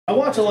I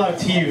watch a lot of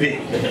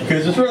TV,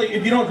 because it's really,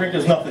 if you don't drink,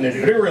 there's nothing to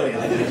do. There really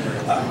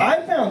isn't. I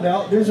found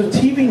out there's a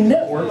TV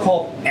network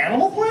called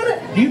Animal Planet.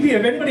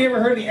 Have anybody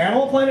ever heard of the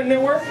Animal Planet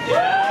network?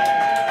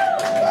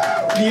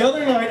 The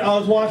other night I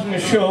was watching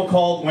a show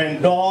called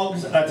When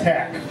Dogs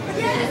Attack.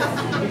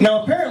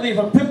 Now apparently if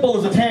a pit bull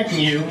is attacking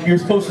you, you're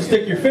supposed to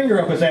stick your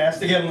finger up his ass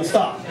to get him to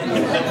stop.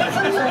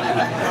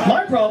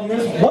 My problem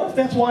is, what if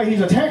that's why he's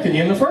attacking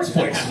you in the first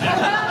place?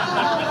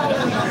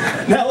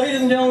 Now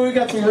ladies and gentlemen, we've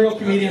got some real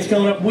comedians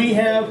coming up. We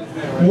have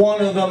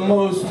one of the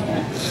most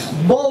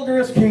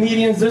vulgarest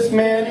comedians. This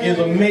man is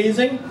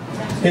amazing.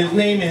 His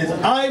name is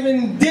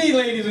Ivan D,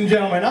 ladies and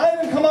gentlemen.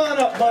 Ivan, come on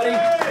up, buddy.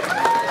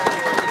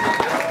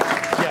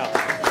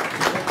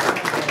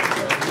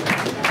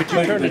 Could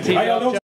you turn the TV off?